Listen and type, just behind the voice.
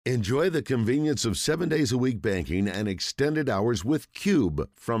Enjoy the convenience of 7 days a week banking and extended hours with Cube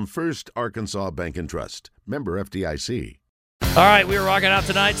from First Arkansas Bank and Trust. Member FDIC. All right, we are rocking out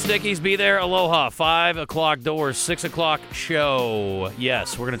tonight. Stickies, be there. Aloha. 5 o'clock doors, 6 o'clock show.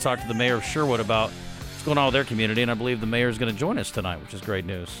 Yes, we're going to talk to the mayor of Sherwood about what's going on with their community, and I believe the mayor is going to join us tonight, which is great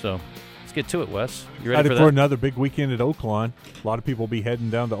news. So let's get to it, Wes. You ready for that? For another big weekend at Oaklawn. A lot of people will be heading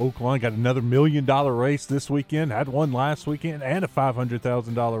down to Oaklawn. Got another $1 million race this weekend. Had one last weekend and a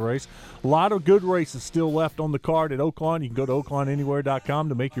 $500,000 race. A lot of good races still left on the card at Oaklawn. You can go to oaklawnanywhere.com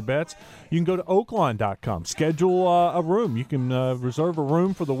to make your bets. You can go to oaklawn.com. Schedule a room. You can reserve a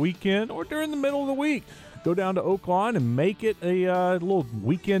room for the weekend or during the middle of the week. Go down to Oaklawn and make it a little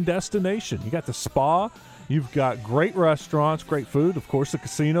weekend destination. You got the spa. You've got great restaurants, great food, of course, the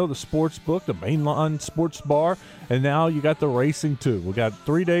casino, the sports book, the mainline sports bar, and now you got the racing, too. We got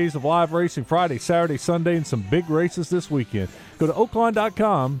 3 days of live racing, Friday, Saturday, Sunday, and some big races this weekend. Go to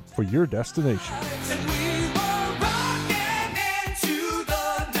oaklawn.com for your destination.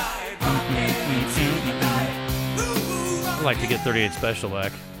 I'd like to get 38 Special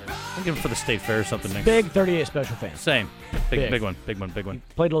back. I'm giving for the State Fair or something next. Big 38 Special fan. Same. Big one. Played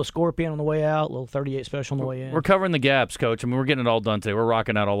a little Scorpion on the way out, a little 38 Special on the way in. We're covering the gaps, Coach. I mean, we're getting it all done today. We're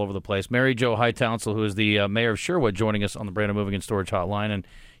rocking out all over the place. Mary Jo Heye-Townsell, who is the mayor of Sherwood, joining us on the Brandon Moving and Storage Hotline, and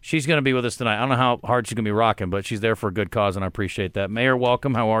she's going to be with us tonight. I don't know how hard she's going to be rocking, but she's there for a good cause, and I appreciate that. Mayor,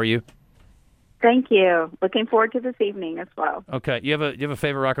 welcome. How are you? Thank you. Looking forward to this evening as well. Okay. You have a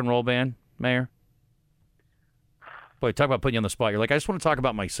favorite rock and roll band, Mayor? Boy, talk about putting you on the spot. You're like, I just want to talk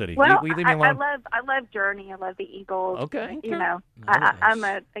about my city. Well, will you leave me alone? I love Journey. I love the Eagles. Okay. You know, Nice. I'm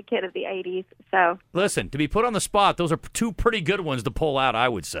a kid of the 80s, so. Listen, to be put on the spot, those are two pretty good ones to pull out, I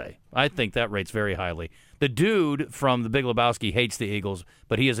would say. I think that rates very highly. The dude from The Big Lebowski hates the Eagles,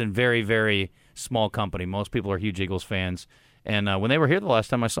 but he is in very, very small company. Most people are huge Eagles fans. And when they were here the last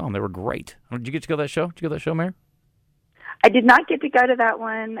time I saw them, they were great. Did you get to go to that show? Did you go to that show, Mayor? I did not get to go to that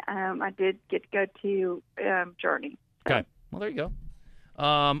one. I did get to go to Journey. So. Okay. Well, there you go.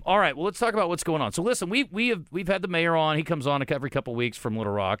 All right. Well, let's talk about what's going on. So, listen, we've had the mayor on. He comes on every couple of weeks from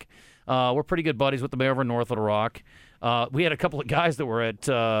Little Rock. We're pretty good buddies with the mayor over in North Little Rock. We had a couple of guys that were at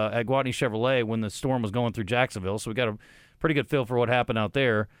Guadney Chevrolet when the storm was going through Jacksonville, so we got a pretty good feel for what happened out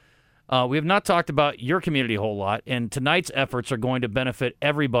there. We have not talked about your community a whole lot, and tonight's efforts are going to benefit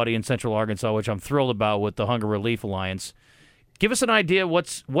everybody in Central Arkansas, which I'm thrilled about with the Hunger Relief Alliance. Give us an idea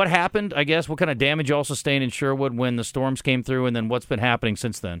what happened, I guess, what kind of damage you all sustained in Sherwood when the storms came through, and then what's been happening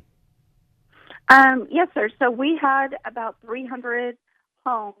since then. Yes, sir. So we had about 300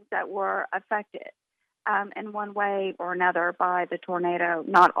 homes that were affected in one way or another by the tornado.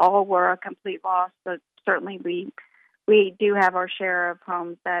 Not all were a complete loss, but certainly we do have our share of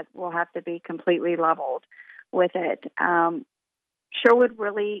homes that will have to be completely leveled with it. Sherwood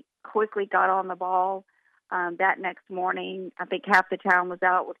really quickly got on the ball. That next morning, I think half the town was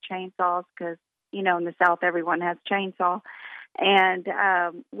out with chainsaws because, you know, in the South, everyone has chainsaw. And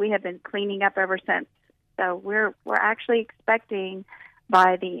we have been cleaning up ever since. So we're actually expecting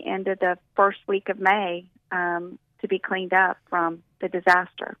by the end of the first week of May to be cleaned up from the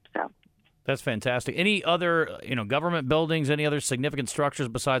disaster. So that's fantastic. Any other, government buildings, any other significant structures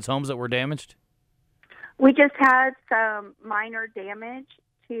besides homes that were damaged? We just had some minor damage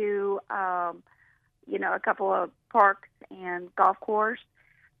to a couple of parks and golf course.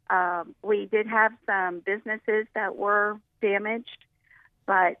 We did have some businesses that were damaged,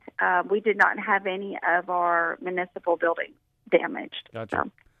 but we did not have any of our municipal buildings damaged.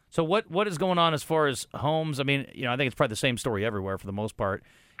 Gotcha. So what is going on as far as homes? I mean, I think it's probably the same story everywhere for the most part,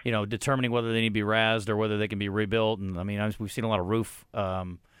 determining whether they need to be razzed or whether they can be rebuilt. And, I mean, we've seen a lot of roof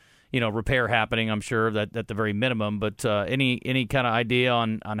repair happening, I'm sure, that at the very minimum. But any kind of idea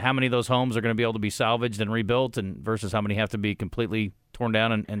on how many of those homes are going to be able to be salvaged and rebuilt and versus how many have to be completely torn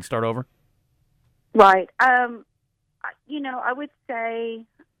down and start over? Right. I would say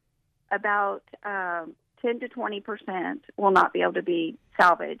about 10 to 20% will not be able to be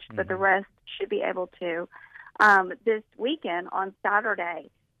salvaged, but the rest should be able to. This weekend on Saturday,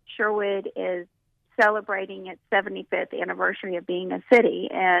 Sherwood is celebrating its 75th anniversary of being a city.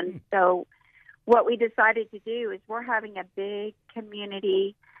 And so what we decided to do is we're having a big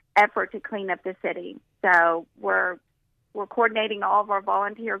community effort to clean up the city. So we're coordinating all of our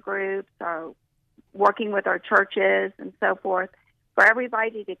volunteer groups, working with our churches and so forth. For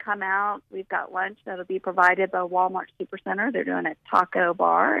everybody to come out, we've got lunch that'll be provided by Walmart Supercenter. They're doing a taco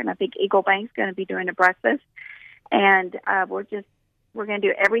bar, and I think Eagle Bank's going to be doing a breakfast. And we're going to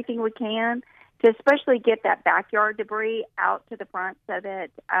do everything we can to especially get that backyard debris out to the front so that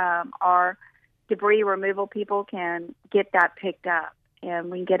our debris removal people can get that picked up.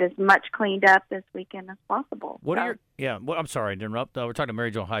 and we can get as much cleaned up this weekend as possible. What are I'm sorry to interrupt. We're talking to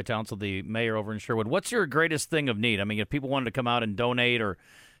Mary Jo Heye-Townsell, the mayor over in Sherwood. What's your greatest thing of need? I mean, if people wanted to come out and donate or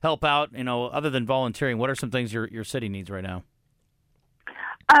help out, other than volunteering, what are some things your city needs right now?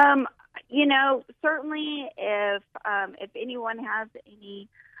 Certainly if anyone has any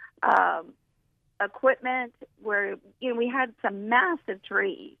equipment where, we had some massive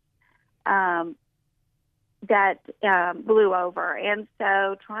trees that blew over. And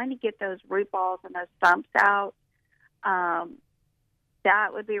so trying to get those root balls and those stumps out,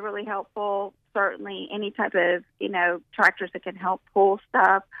 that would be really helpful. Certainly any type of, tractors that can help pull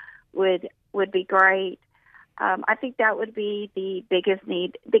stuff would be great. I think that would be the biggest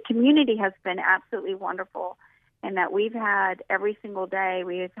need. The community has been absolutely wonderful in that we've had every single day,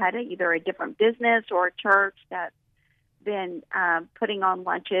 we've had either a different business or a church that's been putting on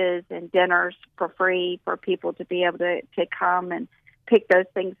lunches and dinners for free for people to be able to come and pick those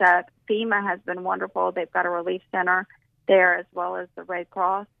things up. FEMA has been wonderful. They've got a relief center there as well as the Red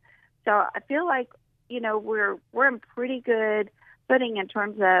Cross. So I feel like, we're in pretty good footing in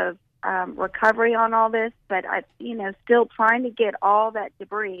terms of recovery on all this, but still trying to get all that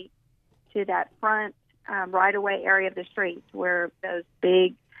debris to that front right-of-way area of the streets where those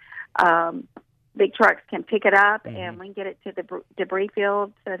big trucks can pick it up, and we can get it to the debris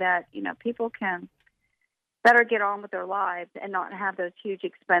field so that people can better get on with their lives and not have those huge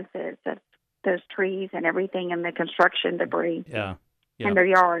expenses of those trees and everything and the construction debris in their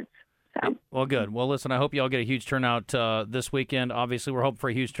yards. So. Well, good. Well, listen, I hope you all get a huge turnout this weekend. Obviously, we're hoping for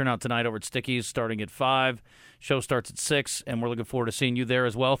a huge turnout tonight over at Sticky's starting at 5. Show starts at 6, and we're looking forward to seeing you there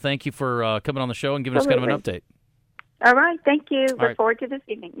as well. Thank you for coming on the show and giving us kind of an update. All right. Thank you. Look forward to this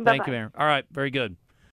evening. Bye-bye. Thank you, Mayor. All right. Very good.